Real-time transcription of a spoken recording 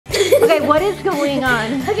Okay, what is going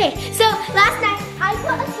on? Okay, so last night I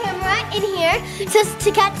put a camera in here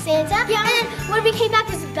to catch Santa. Yeah. And then when we came back,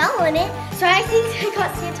 there's a bell in it. So I think I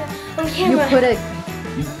caught Santa on camera. You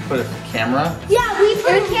put a camera? Yeah, we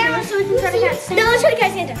put a camera so we can try to catch Santa. No, let's try to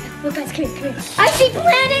catch Santa. Look guys, come here. I see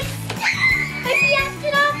planets. I see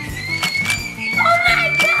astronauts. Oh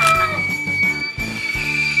my God!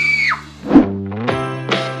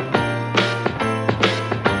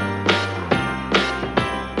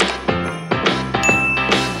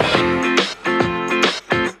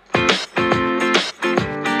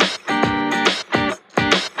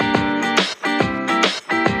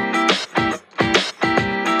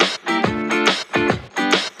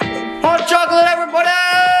 Hot chocolate, everybody!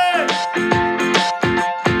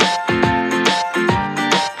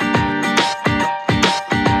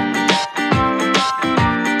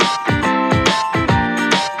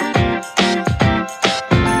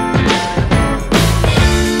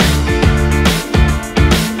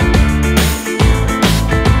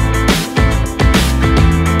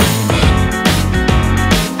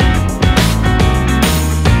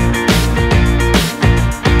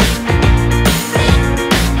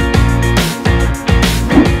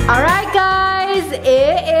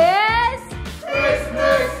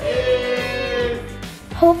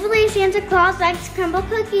 Hopefully Santa Claus likes crumble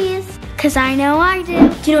cookies. Cause I know I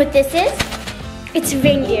do. Do you know what this is? It's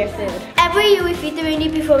reindeer food. Every year we feed the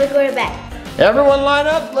reindeer before we go to bed. Everyone line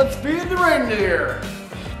up, let's feed the reindeer.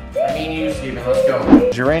 I mean you, Steven, let's go.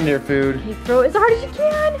 Here's your reindeer food. You throw it as hard as you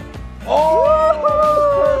can. Oh!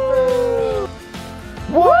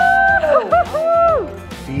 Whoa!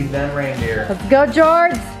 Feed them reindeer. Let's go,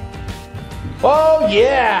 George. Oh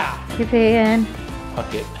yeah! Keep it in.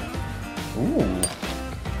 Huck it. Ooh.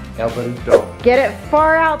 Now buddy, go. Get it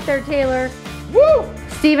far out there, Taylor. Woo!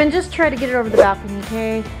 Steven, just try to get it over the balcony,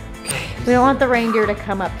 okay? Okay. We don't want the reindeer to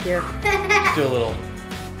come up here. Let's do a little.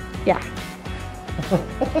 Yeah.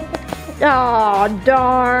 Oh,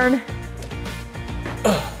 darn.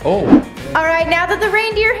 Oh. All right, now that the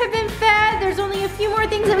reindeer have been fed, there's only a few more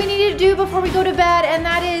things that we need to do before we go to bed, and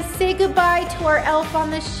that is say goodbye to our elf on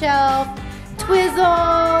the shelf,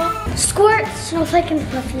 Twizzle. Squirt, Snowflake, and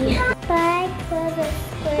Fluffy. Bye, Twizzle.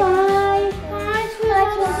 Bye. Bye,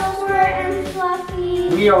 Twizzle, Squirt, and Fluffy.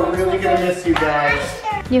 We are really gonna miss you guys.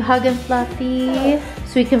 You hugging Fluffy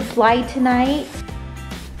so we can fly tonight?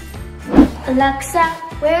 Alexa,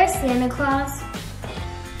 where is Santa Claus?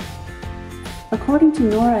 According to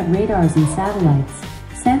NORAD radars and satellites,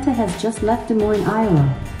 Santa has just left Des Moines,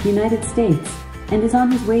 Iowa, United States, and is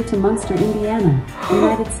on his way to Munster, Indiana,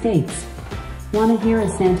 United States. Want to hear a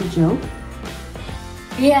Santa joke?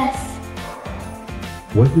 Yes.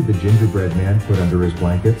 What did the gingerbread man put under his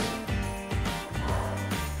blankets?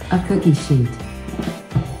 A cookie sheet.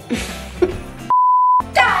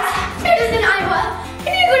 Guys, Santa's in Iowa. I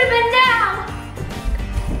need to go to bed now.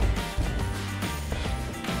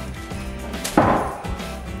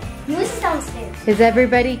 Melissa's downstairs. Is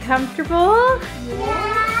everybody comfortable?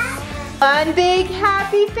 Yeah. One big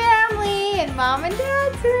happy family in Mom and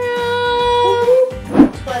Dad's room.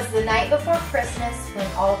 It was the night before Christmas when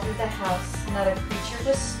all through the house not a creature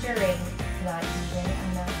was stirring, not even a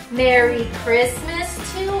mouse. Merry Christmas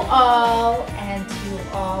to all, and to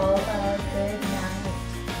all a good night.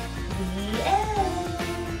 The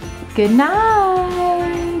end. Good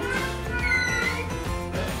night.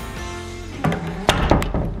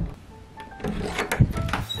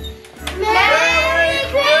 Merry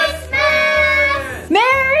Christmas!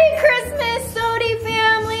 Merry Christmas, SOTY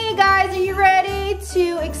family! Guys, are you ready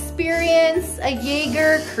to experience a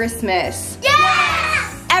Yeager Christmas?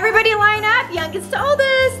 Yes! Everybody line up, youngest to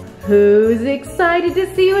oldest. Who's excited to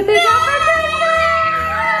see what they got for Christmas?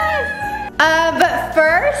 But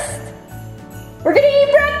first, we're gonna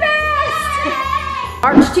eat breakfast!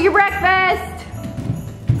 March to your breakfast!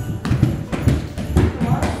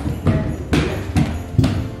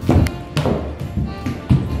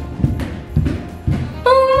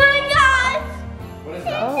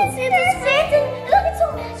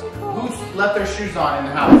 Left their shoes on in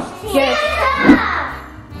the house. Yes.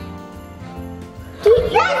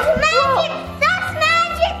 That's magic! That's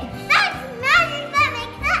magic! That's magic that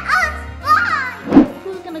makes us fly!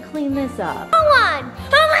 Who's gonna clean this up? No one!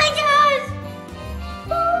 Oh my gosh!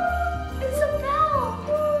 It's a bell!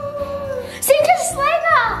 Santa's sleigh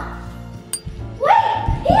bell! Wait!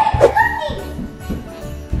 He has cookies!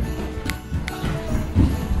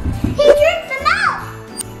 He drinks them out!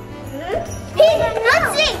 He's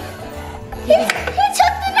nutsing! He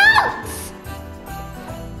took the notes!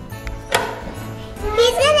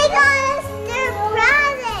 He's gonna go to the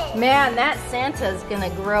present! Man, that Santa's gonna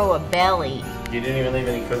grow a belly. You didn't even leave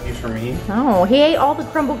any cookies for me? Oh, he ate all the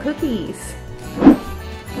crumble cookies.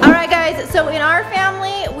 All right, guys, so in our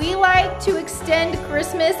family, we like to extend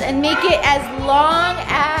Christmas and make it as long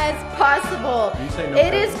as possible.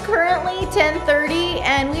 It is currently 10:30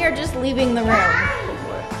 and we are just leaving the room.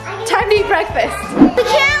 Time to eat breakfast. We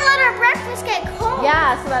can't let our breakfast get cold.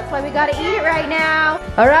 Yeah, so that's why we gotta eat it right now.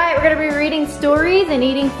 All right, we're gonna be reading stories and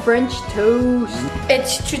eating French toast.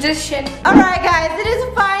 It's tradition. All right, guys, it is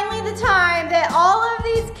finally the time that all of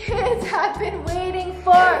these kids have been waiting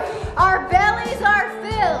for. Our bellies are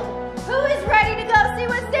filled. Who is ready to go see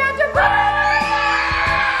what Santa brought?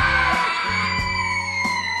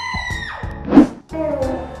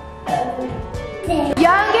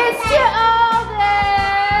 Youngest to oldest.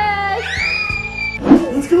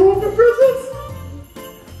 Let's go open presents.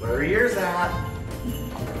 Where are yours at?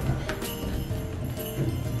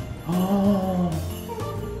 Oh.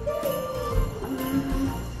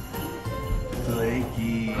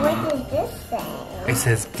 Blakey. What does this say? It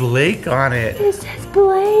says Blake on it. It says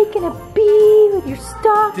Blake and a bee with your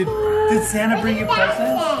stocking. Did Santa bring you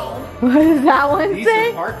presents? What does that one These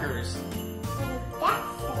say? are Parker's. What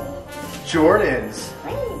Jordan's. is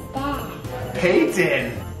that?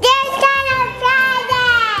 Peyton. There's got a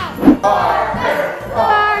present!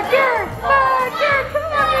 Parker, Parker,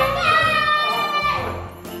 come on.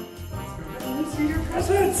 Let me see your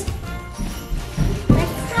presents.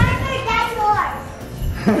 Let's start with that's yours.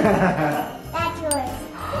 That's yours.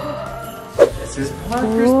 This is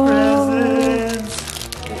Parker's presents.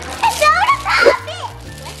 A soda puppet!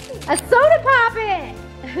 A soda poppin'.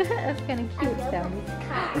 That's kind of cute, Sally.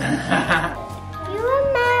 You a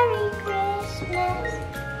Merry Christmas.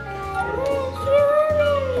 I wish you a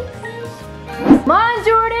Merry Christmas. Come on,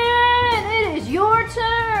 Jordan, it is your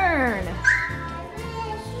turn. I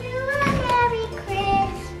wish you a Merry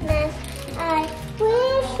Christmas. I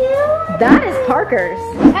wish you a That is Parker's.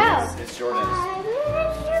 Oh. It's Jordan's. I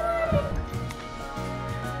wish you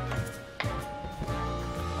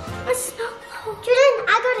a snow globe. Jordan, I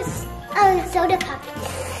got a soda puppy.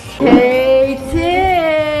 Peyton.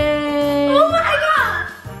 Oh my god!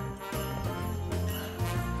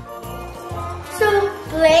 So,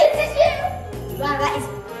 Blake is you? Wow, that is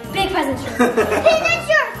big present. Hey, that's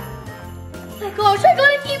yours! Oh my gosh, I got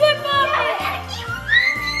a keyboard puppet! Yeah, I got a keyboard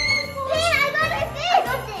puppet! Hey, I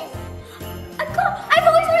got this! I've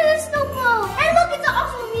always wanted a snow globe! And look, it's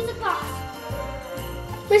also a music box.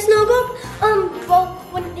 My snow globe, broke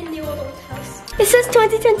when in the old house. It says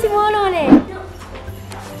 2021 on it.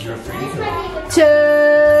 You're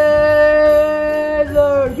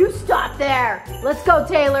Taylor, you stop there. Let's go,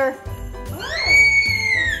 Taylor.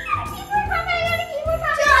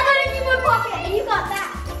 And you got that.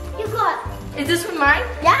 You got. Is this one mine?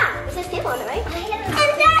 Yeah. It says table on it, right? And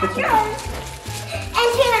that's yours. And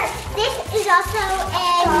here, this is also a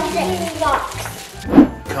music box.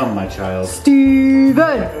 Come, my child.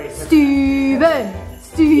 Steven.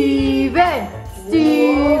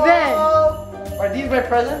 Are these my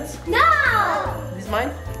presents? No. Are these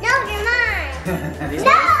mine? No, you're mine. These No.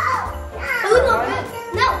 mine?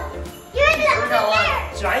 No. You're the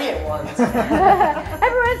Giant ones.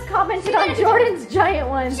 Everyone's commented on Jordan's giant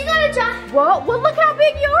one. She got a giant. Well, look how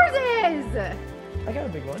big yours is. I got a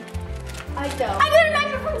big one. I got a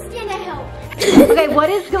microphone stand at home. Okay, what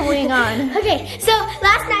is going on? Okay, so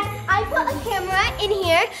last night I put a camera in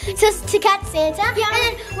here to catch Santa. Yeah. And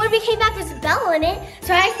then when we came back, there's a bell on it.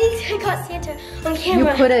 So I think I caught Santa on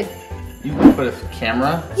camera. You put a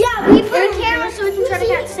camera? Yeah, we put a camera so we can try to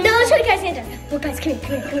catch Santa. No, let's try to catch Santa. Look, guys, come here.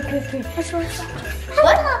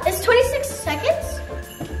 What? It's 26 seconds?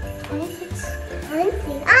 26.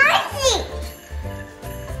 I see.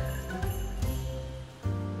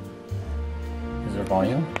 Is there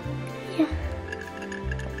volume? Yeah.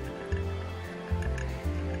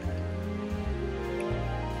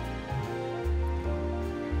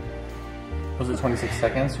 Was it 26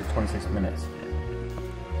 seconds or 26 minutes?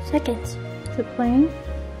 Seconds. Is it playing?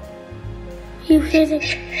 You hear the...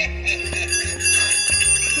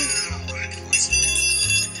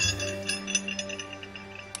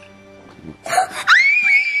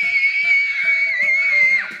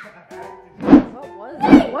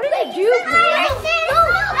 What did I do?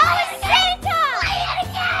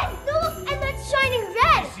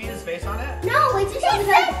 See his face on it? No, it just he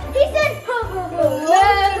said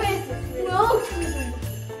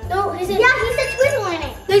no, he said yeah, he said twizzle in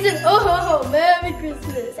it. He said oh Merry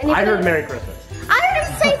Christmas. And I heard Merry Christmas. I heard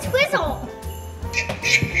him say twizzle.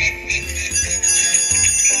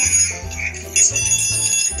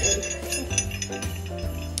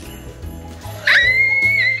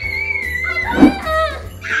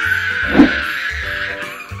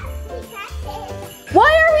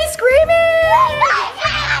 screaming!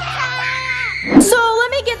 So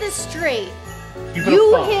let me get this straight. You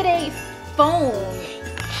hit a phone.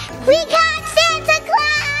 We got Santa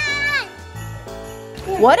Claus!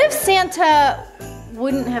 What if Santa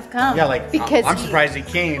wouldn't have come? Yeah, like, because I'm surprised he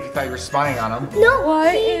came if you thought you were spying on him. No,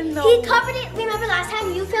 What he in the- covered it. Remember last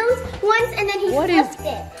time you filmed once and then he flipped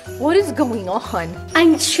it. What is going on?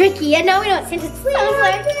 I'm tricky. I know we know what Santa sounds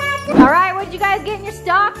like. All right, what did you guys get in your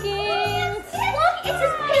stockings? Look, it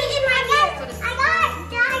says Peyton right here. I got.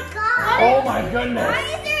 Oh my goodness. Why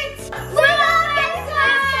is there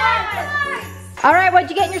All right, what'd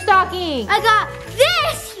you get in your stocking? I got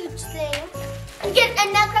this huge thing. I get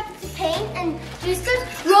a nutcracker to paint and juicers,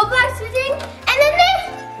 Roblox thing, and then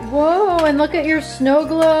this. Whoa, and look at your snow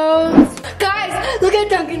globes. Guys, look at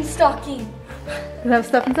Duncan's stocking. Does that have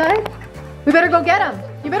stuff inside? We better go get him.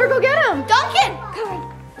 You better go get him. Duncan, come on.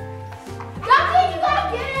 Duncan, you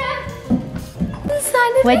gotta get him.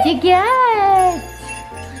 What'd you get?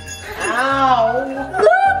 Ow.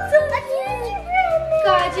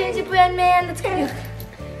 God, gingerbread man, that's kind of.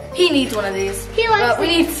 He needs one of these. He likes But we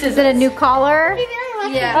need Is scissors. it a new collar? He really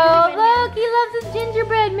likes Yeah. Oh, look, he loves his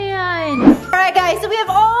gingerbread man. All right, guys, so we have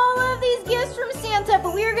all of these gifts from Santa,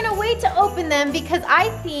 but we are gonna wait to open them because I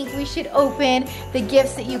think we should open the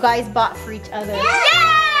gifts that you guys bought for each other.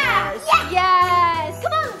 Yes! Yes!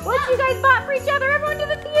 Come on! What you guys bought for each other? Everyone to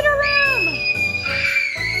the theater room!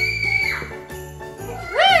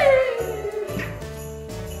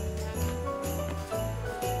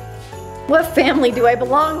 What family do I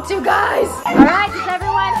belong to, guys? All right, does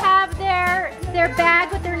everyone have their bag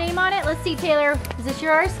with their name on it? Let's see, Taylor. Is this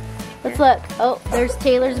yours? Let's look. Oh, there's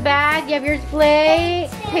Taylor's bag. You have yours, Blake,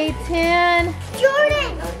 Peyton,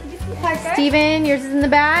 Jordan! Parker? Steven, yours is in the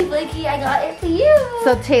bag. Blakey, I got it for you.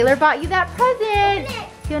 So Taylor bought you that present. Open it.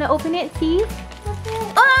 You wanna open it, see?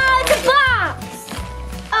 Oh, it's a box!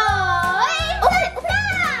 Oh, open it!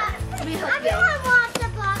 Let me help you. Everyone wants a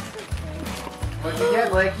box. What'd you get,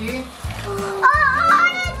 Blakey? Oh,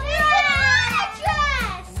 it's a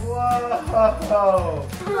dress! Whoa.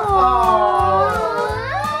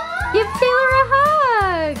 Give Taylor a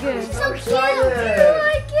hug. So cute! excited. Do you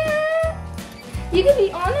like it? You can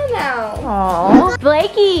be Anna now. Aww.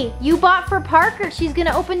 Blakey, you bought for Parker. She's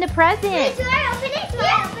gonna open the present. Do I open it? Do I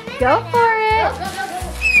open it? Go for it.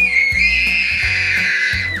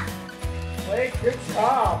 Blake, good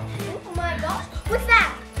job. Oh my gosh. What's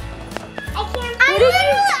that? I can't. I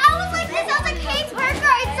was like this. I was like, hey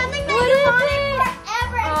Parker, it's something that you wanted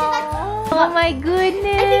forever. And she's like, Oh my I think it comes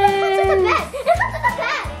with the goodness. bed. It comes with the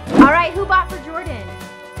bed. All right, who bought for Jordan?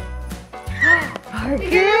 Parker.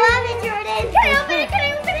 You're gonna love it, Jordan. Can I open it? Can I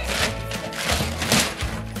open it?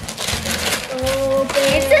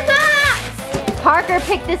 It's a box. Parker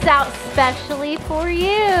picked this out specially for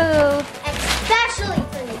you. Especially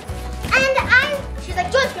for me. And she's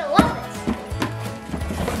like, Jordan's gonna love this.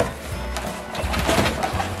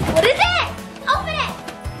 What is it? Open it.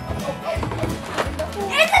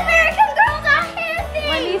 It's American Girl dot hair thing.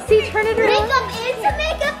 Let me see. Turn it around. Makeup. It's a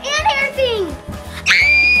makeup and hair thing.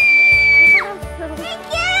 Thank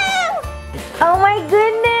you. Oh my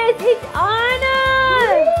goodness, it's Anna.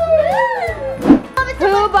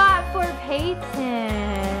 Who bought for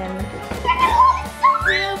Peyton?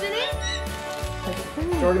 Open it.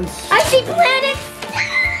 Jordan's. I see planets.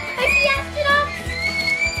 I see astronauts.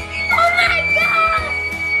 Oh my god!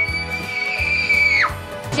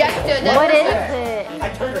 Projector. What is it? I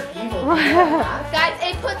turned her evil. Guys,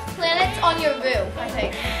 it puts planets on your roof, I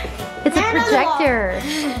think. It's a projector.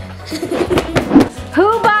 Who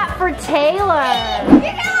bought for Taylor?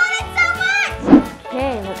 You're gonna want it so much.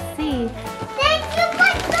 Okay, let's see. Thank you,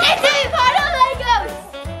 Mike. It's a part of Legos.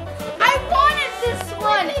 I wanted this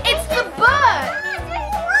one. It's the bug.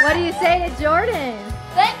 What do you say to Jordan?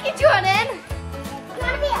 Thank you, Jordan. You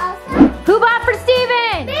wanna be Elsa? Who bought for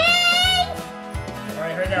Steven? Me! All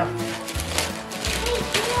right, here we go.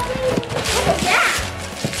 What is that?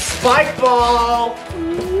 Spike ball.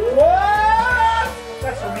 What?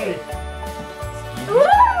 That's for me.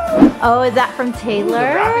 Oh, is that from Ooh, the Taylor?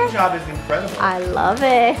 wrapping job is incredible. I love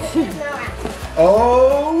it.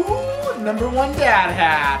 Oh, #1 dad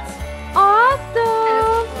hat.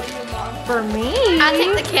 Awesome. For me. I'll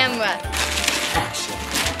take the camera.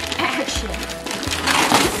 Action.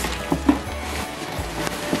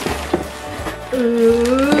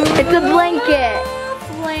 Ooh. It's a blanket.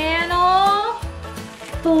 Flannel,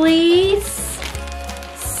 fleece,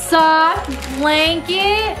 soft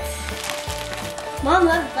blanket. Mom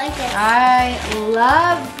loves blankets. I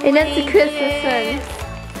love And that's the Christmas blankets.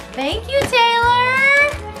 Thank you, Taylor.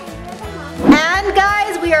 And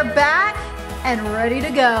guys, we are back and ready to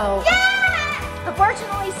go. Yeah!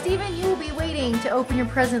 unfortunately, Steven, you will be waiting to open your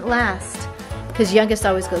present last. Because youngest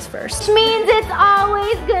always goes first. Which means it's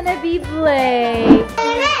always gonna be Blake.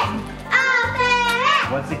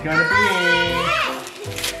 What's it gonna be?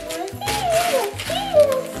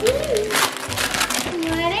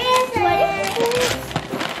 What is it?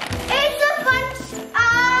 It's a bunch of...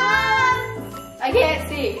 I can't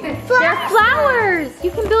see. Flowers. They're flowers.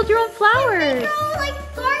 You can build your own flowers. It's like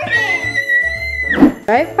garden.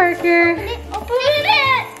 All right, Parker. Open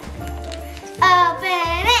it.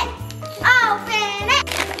 Open it. Open it.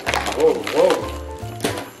 Whoa, whoa.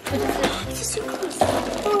 It's a suitcase.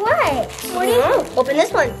 For what? What do you open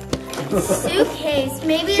this one. Suitcase.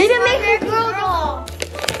 Maybe it's for your girl doll.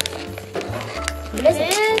 What is it?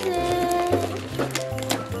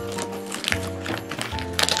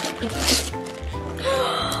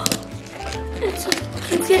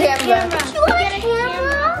 It's a camera. You want a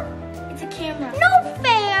camera? It's a camera. No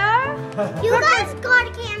fair. You guys got a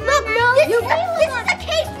camera. Look, no. This is a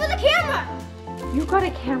case for the camera. You got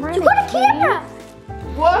a camera? You got a camera.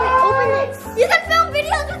 What? Open it. You can film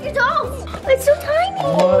videos with your dolls. It's so tiny.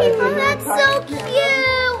 What? That's so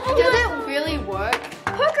cute. Does it really work?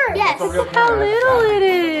 Parker. Yes. Look how little it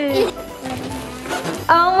is.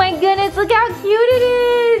 Oh my goodness, look how cute it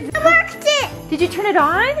is. I worked it. Did you turn it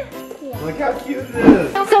on? Look how cute it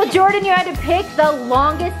is. So Jordan, you had to pick the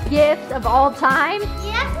longest gift of all time?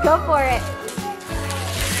 Yeah. Go for it.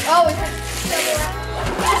 Oh, it's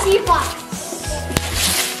A tea box.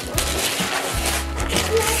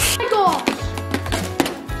 a gosh.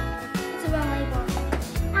 It's a ballet ball.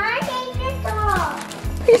 I hate this doll.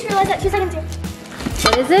 I just realized that 2 seconds here.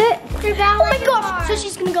 What is it? It's a ballet Oh my gosh. So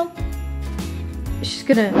she's gonna go. She's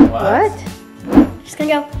gonna, What? She's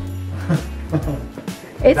gonna go.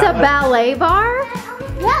 It's a ballet bar?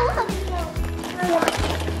 Yeah, look.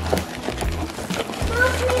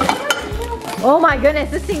 Oh my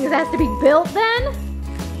goodness, this thing has to be built then?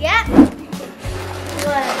 Yeah.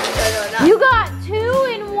 You got 2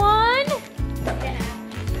 in 1?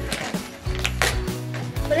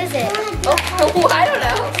 What is it? Oh, I don't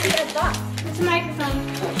know. It's a microphone.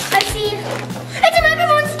 I see. It's a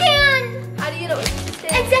microphone stand. How do you know it's a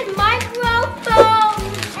stand? It said microphone.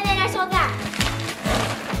 And then I saw that.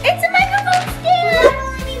 It's a microphone stand. That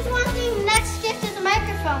only means one thing. Next shift is a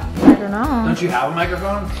microphone. I don't know. Don't you have a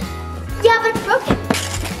microphone? Yeah, but it's broken.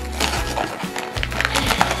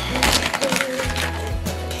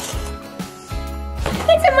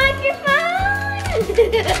 It's a microphone.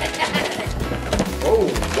 Oh,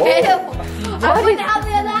 whoa. I wonder how the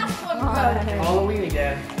last one goes. Halloween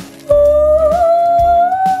again.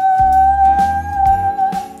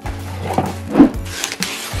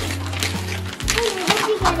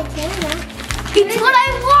 It's what I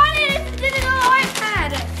wanted. It's a digital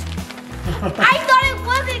iPad. I thought it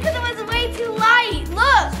wasn't because it was way too light.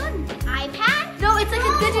 Look. iPad? No, it's like a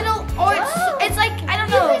digital, or it's like, I don't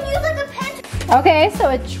know. You can use like a pen. Okay, so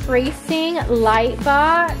a tracing light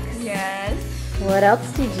box. Yes. What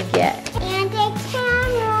else did you get? And a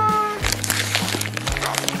camera.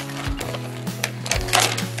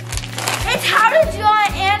 It's how to draw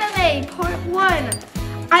anime, part 1.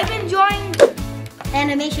 I've been drawing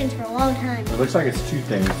Animations for a long time. It looks like it's 2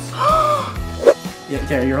 things. Yeah,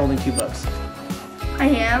 Tara, you're holding 2 books. I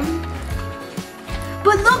am.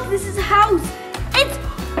 But look, this is a house. It's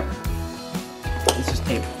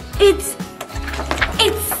tape. It's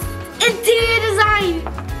interior design.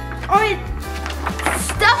 Or it's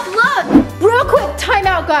stuff, look. Real quick, time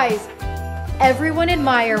out, guys. Everyone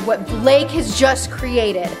admire what Blake has just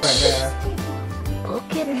created.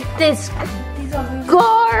 Look at this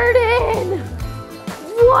garden.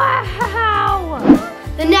 Wow.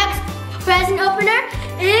 The next present opener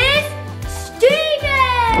is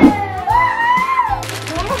Steven!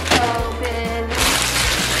 Open.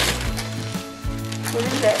 What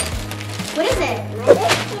is it? What is it?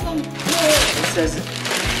 It says,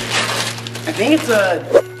 I think it's a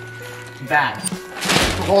bag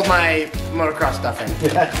to hold my motocross stuff in. I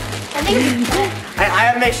think I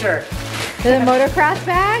have to make sure. The motocross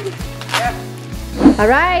bag? Yeah. All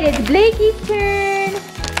right, it's Blakey's turn.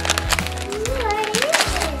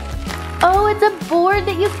 Oh, it's a board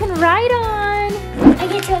that you can write on. I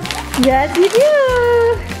get to. Yes, you do.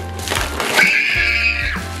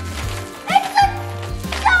 It's a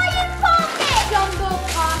giant pocket! Jumbo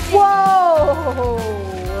pocket! Whoa.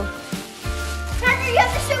 Parker, you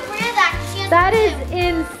have to show Bria that. 'Cause she has That to is do.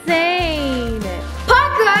 insane.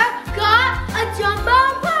 Parker got a jumbo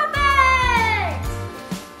puppet!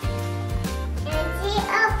 And she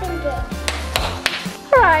opened it.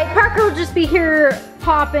 All right, Parker will just be here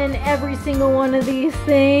popping every single one of these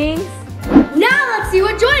things. Now let's see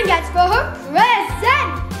what Jordan gets for her present.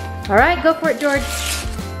 Zen. All right, go for it, George.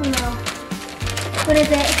 Oh no. What is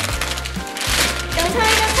it? Don't tell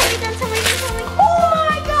me, don't tell me, don't tell me.